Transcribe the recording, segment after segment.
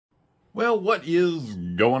Well, what is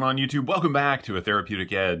going on YouTube? Welcome back to A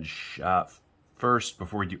Therapeutic Edge. First,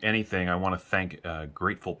 before we do anything, I want to thank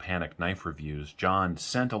GratefulPanic Knife Reviews. John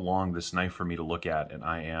sent along this knife for me to look at, and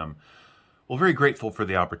I am, well, very grateful for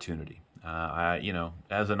the opportunity.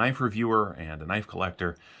 As a knife reviewer and a knife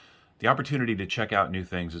collector, the opportunity to check out new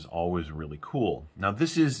things is always really cool. Now,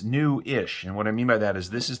 this is new-ish, and what I mean by that is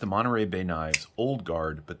this is the Monterey Bay Knives Old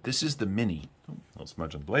Guard, but this is the mini. Oh, a little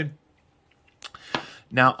smudge on the blade.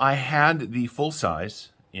 Now, I had the full size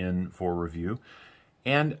in for review,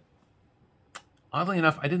 and oddly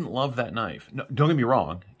enough, I didn't love that knife. No, don't get me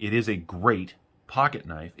wrong, it is a great pocket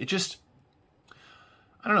knife. It just,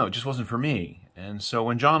 I don't know, it just wasn't for me. And so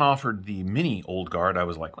when John offered the mini Old Guard, I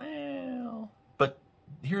was like, well, but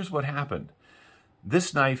here's what happened.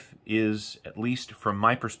 This knife is, at least from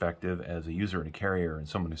my perspective as a user and a carrier and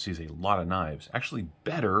someone who sees a lot of knives, actually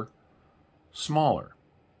better, smaller.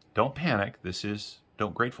 Don't panic,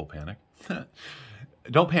 don't grateful panic.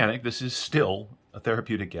 Don't panic, this is still a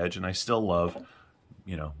therapeutic edge, and I still love,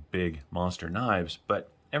 big monster knives, but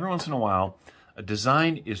every once in a while, a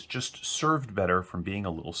design is just served better from being a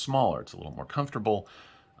little smaller. It's a little more comfortable.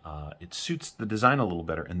 It suits the design a little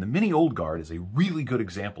better, and the mini Old Guard is a really good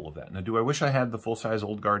example of that. Now, do I wish I had the full-size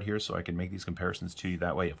Old Guard here so I could make these comparisons to you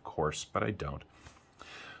that way? Of course, but I don't.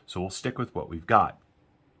 So we'll stick with what we've got.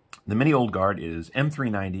 The mini Old Guard is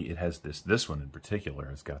M390. It has this one in particular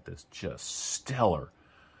has got this just stellar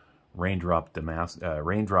raindrop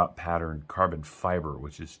pattern carbon fiber,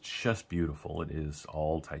 which is just beautiful. It is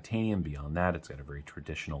all titanium. Beyond that, it's got a very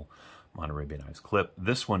traditional Monterey Bay Knives clip.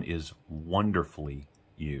 This one is wonderfully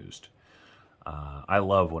used. I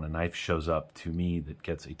love when a knife shows up to me that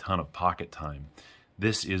gets a ton of pocket time.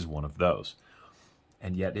 This is one of those.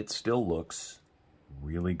 And yet it still looks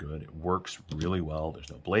really good. It works really well. There's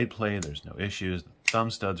no blade play. There's no issues. The thumb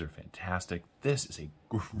studs are fantastic. This is a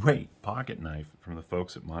great pocket knife from the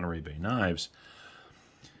folks at Monterey Bay Knives.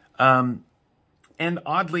 And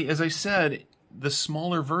oddly, as I said, the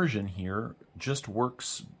smaller version here just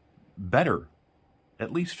works better,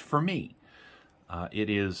 at least for me. It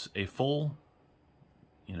is a full,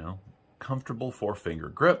 comfortable four-finger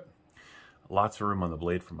grip. Lots of room on the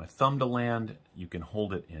blade for my thumb to land. You can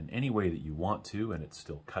hold it in any way that you want to, and it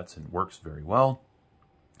still cuts and works very well.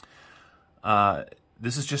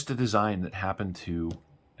 This is just a design that happened to,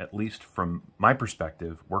 at least from my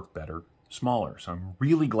perspective, work better, smaller. So I'm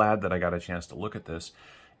really glad that I got a chance to look at this.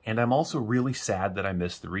 And I'm also really sad that I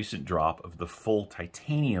missed the recent drop of the full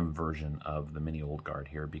titanium version of the mini Old Guard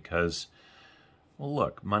here because, well,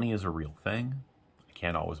 look, money is a real thing.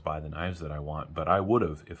 Can't always buy the knives that I want, but I would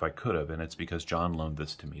have if I could have, and it's because John loaned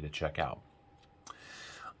this to me to check out.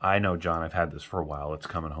 I know, John, I've had this for a while. It's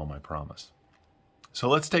coming home, I promise. So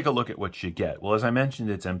let's take a look at what you get. Well, as I mentioned,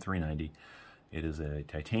 it's M390. It is a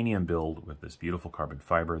titanium build with this beautiful carbon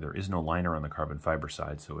fiber. There is no liner on the carbon fiber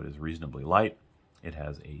side, so it is reasonably light. It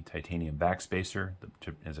has a titanium backspacer,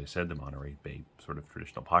 as I said, the Monterey Bay sort of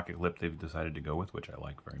traditional pocket clip they've decided to go with, which I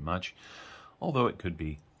like very much, although it could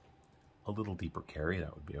be a little deeper carry.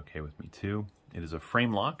 That would be okay with me too. It is a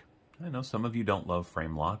frame lock. I know some of you don't love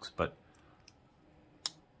frame locks, but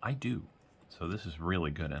I do. So this is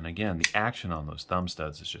really good. And again, the action on those thumb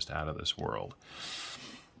studs is just out of this world.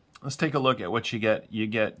 Let's take a look at what you get. You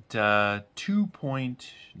get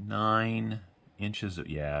 2.9 inches of,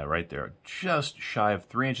 yeah, right there, just shy of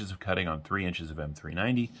 3 inches of cutting on 3 inches of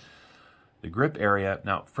M390. The grip area,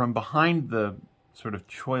 now from behind the sort of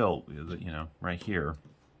choil, right here,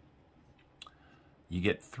 you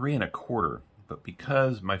get 3 1/4, but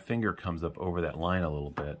because my finger comes up over that line a little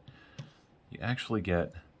bit, you actually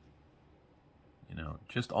get,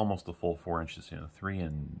 just almost a full 4 inches, 3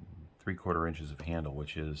 3/4 inches of handle,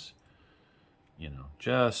 which is,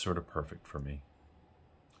 just sort of perfect for me,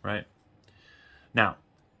 right? Now,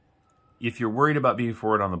 if you're worried about being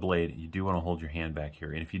forward on the blade, you do want to hold your hand back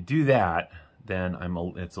here, and if you do that, then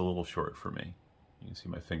it's a little short for me. You can see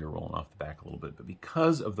my finger rolling off the back a little bit, but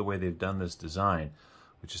because of the way they've done this design,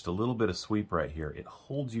 with just a little bit of sweep right here, it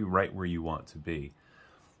holds you right where you want to be,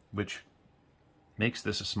 which makes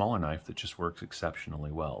this a smaller knife that just works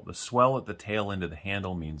exceptionally well. The swell at the tail end of the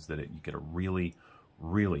handle means that you get a really,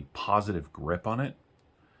 really positive grip on it.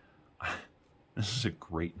 This is a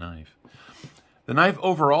great knife. The knife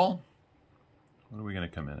overall, what are we going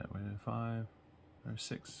to come in at? 5 or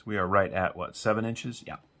 6? We are right at, what, 7 inches?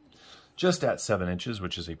 Yeah. Just at 7 inches,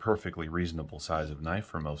 which is a perfectly reasonable size of knife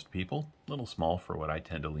for most people. A little small for what I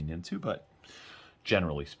tend to lean into, but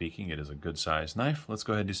generally speaking, it is a good size knife. Let's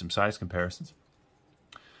go ahead and do some size comparisons.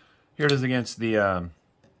 Here it is against the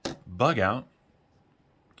Bug Out,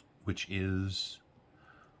 which is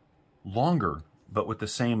longer but with the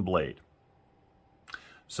same blade.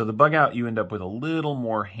 So the bug out, you end up with a little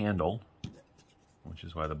more handle, which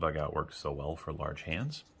is why the bug out works so well for large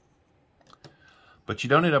hands. But you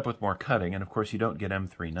don't end up with more cutting, and of course you don't get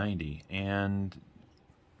M390. And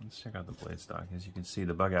let's check out the blade stock. As you can see,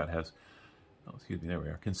 the bug out has, oh, excuse me, there we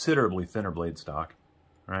are, considerably thinner blade stock,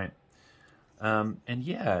 right? And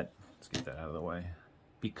yet, let's get that out of the way,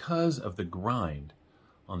 because of the grind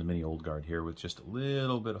on the mini old guard here with just a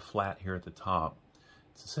little bit of flat here at the top,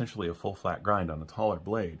 it's essentially a full flat grind on a taller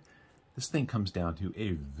blade. This thing comes down to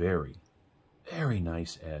a very, very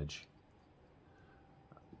nice edge.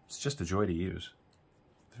 It's just a joy to use.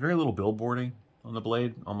 There's very little billboarding on the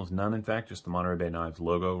blade, almost none in fact, just the Monterey Bay Knives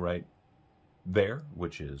logo right there,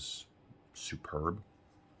 which is superb.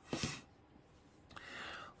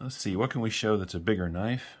 Let's see, what can we show that's a bigger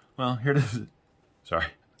knife? Well, here it is. Sorry,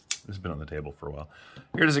 this has been on the table for a while.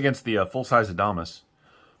 Here it is against the full-size Adamas.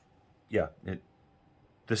 Yeah,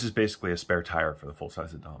 this is basically a spare tire for the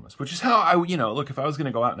full-size Adamas, which is how I, look, if I was going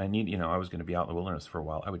to go out and I need, I was going to be out in the wilderness for a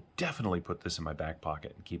while, I would definitely put this in my back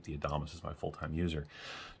pocket and keep the Adamas as my full-time user.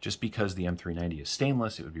 Just because the M390 is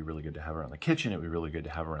stainless, it would be really good to have around the kitchen. It would be really good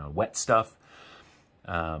to have around wet stuff,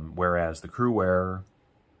 whereas the crew wear,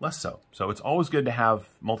 less so. So it's always good to have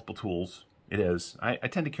multiple tools. It is. I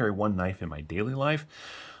tend to carry one knife in my daily life,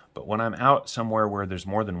 but when I'm out somewhere where there's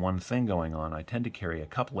more than one thing going on, I tend to carry a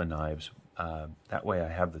couple of knives. That way I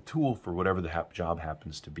have the tool for whatever the job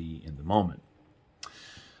happens to be in the moment.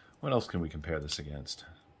 What else can we compare this against?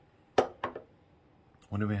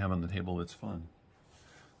 What do we have on the table that's fun?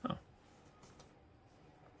 Oh.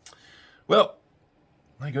 Well,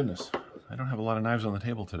 my goodness, I don't have a lot of knives on the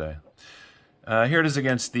table today. Here it is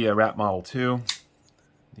against the Rat Model 2.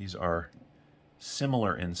 These are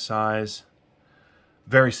similar in size,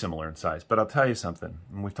 very similar in size, but I'll tell you something,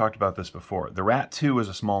 and we've talked about this before. The Rat 2 is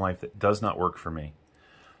a small knife that does not work for me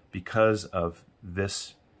because of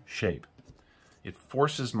this shape. It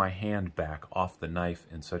forces my hand back off the knife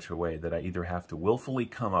in such a way that I either have to willfully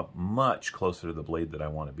come up much closer to the blade that I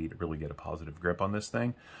want to be to really get a positive grip on this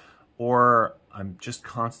thing, or I'm just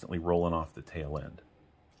constantly rolling off the tail end.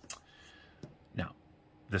 Now,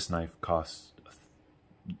 this knife costs,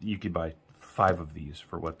 you could buy 5 of these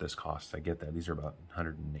for what this costs. I get that. These are about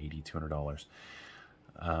 $180, $200.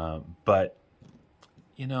 But,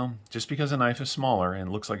 just because a knife is smaller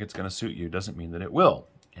and looks like it's going to suit you doesn't mean that it will.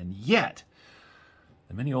 And yet,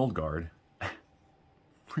 the mini old guard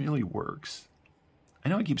really works. I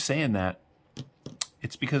know I keep saying that.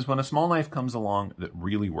 It's because when a small knife comes along that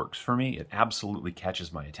really works for me, it absolutely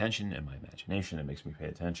catches my attention and my imagination. It makes me pay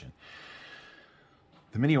attention.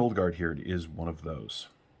 The mini old guard here is one of those.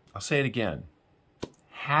 I'll say it again.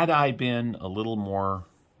 Had I been a little more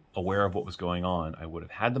aware of what was going on, I would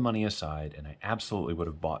have had the money aside and I absolutely would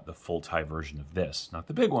have bought the full tie version of this. Not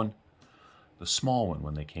the big one, the small one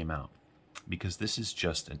when they came out. Because this is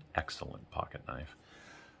just an excellent pocket knife.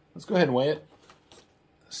 Let's go ahead and weigh it.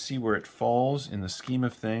 See where it falls in the scheme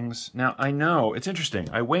of things. Now, I know, it's interesting.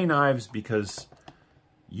 I weigh knives because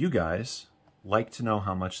you guys like to know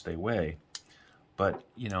how much they weigh. But,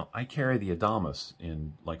 I carry the Adamas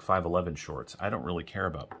in like 5'11" shorts. I don't really care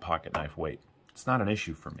about pocket knife weight. It's not an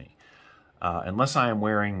issue for me. Unless I am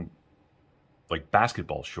wearing like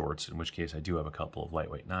basketball shorts, in which case I do have a couple of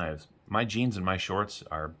lightweight knives. My jeans and my shorts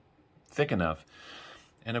are thick enough.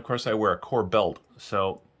 And of course I wear a core belt,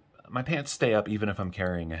 so my pants stay up even if I'm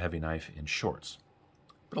carrying a heavy knife in shorts.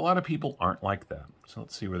 But a lot of people aren't like that. So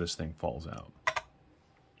let's see where this thing falls out.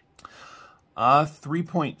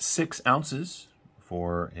 3.6 ounces.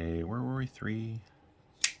 For a, where were we,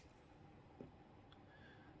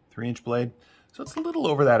 3-inch blade. So it's a little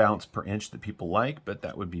over that ounce per inch that people like, but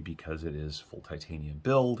that would be because it is full titanium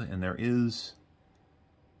build, and there is,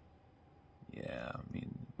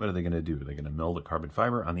 what are they going to do? Are they going to mill the carbon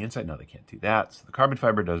fiber on the inside? No, they can't do that. So the carbon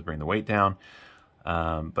fiber does bring the weight down,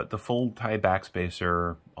 but the full tie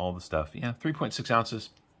backspacer, all the stuff, 3.6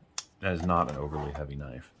 ounces. That is not an overly heavy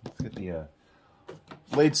knife. Let's get the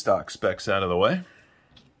blade stock specs out of the way.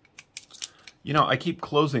 I keep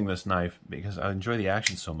closing this knife because I enjoy the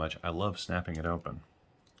action so much. I love snapping it open.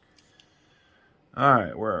 All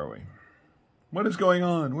right, where are we? What is going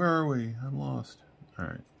on? Where are we? I'm lost. All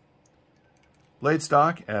right. Blade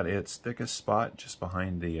stock at its thickest spot, just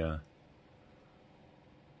behind the,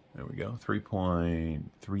 there we go,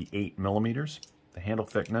 3.38 millimeters. The handle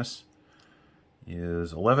thickness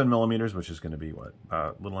is 11 millimeters, which is going to be, what,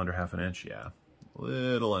 about a little under half an inch? Yeah, a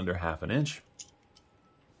little under half an inch.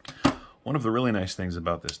 One of the really nice things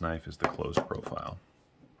about this knife is the closed profile.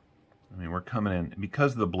 We're coming in,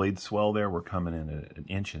 because of the blade swell there, we're coming in at 1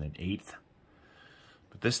 1/8 inches.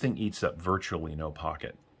 But this thing eats up virtually no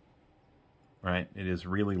pocket, right? It is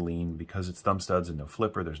really lean because it's thumb studs and no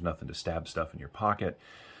flipper. There's nothing to stab stuff in your pocket.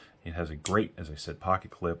 It has a great, as I said,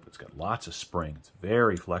 pocket clip. It's got lots of spring. It's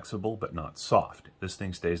very flexible, but not soft. This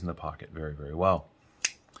thing stays in the pocket very, very well.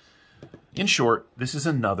 In short, this is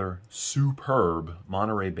another superb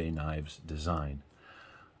Monterey Bay Knives design.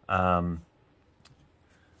 Ray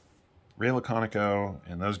Laconico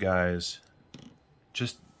and those guys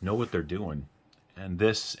just know what they're doing, and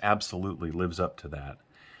this absolutely lives up to that.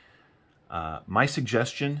 My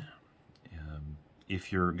suggestion,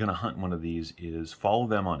 if you're going to hunt one of these, is follow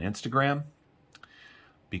them on Instagram,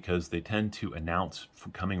 because they tend to announce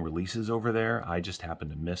coming releases over there. I just happen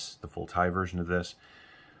to miss the full Thai version of this.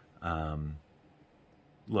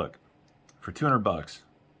 Look, for 200 bucks,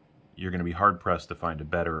 you're going to be hard-pressed to find a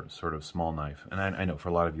better sort of small knife. And I know for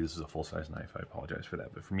a lot of you this is a full-size knife. I apologize for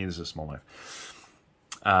that. But for me, this is a small knife.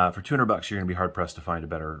 For 200 bucks, you're going to be hard-pressed to find a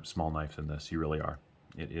better small knife than this. You really are.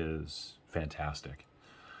 It is fantastic.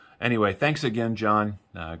 Anyway, thanks again, John.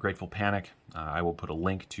 Grateful Panic. I will put a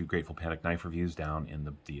link to Grateful Panic Knife Reviews down in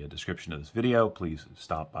the description of this video. Please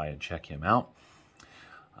stop by and check him out.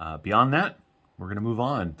 Beyond that, we're going to move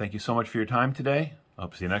on. Thank you so much for your time today. I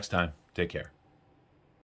hope to see you next time. Take care.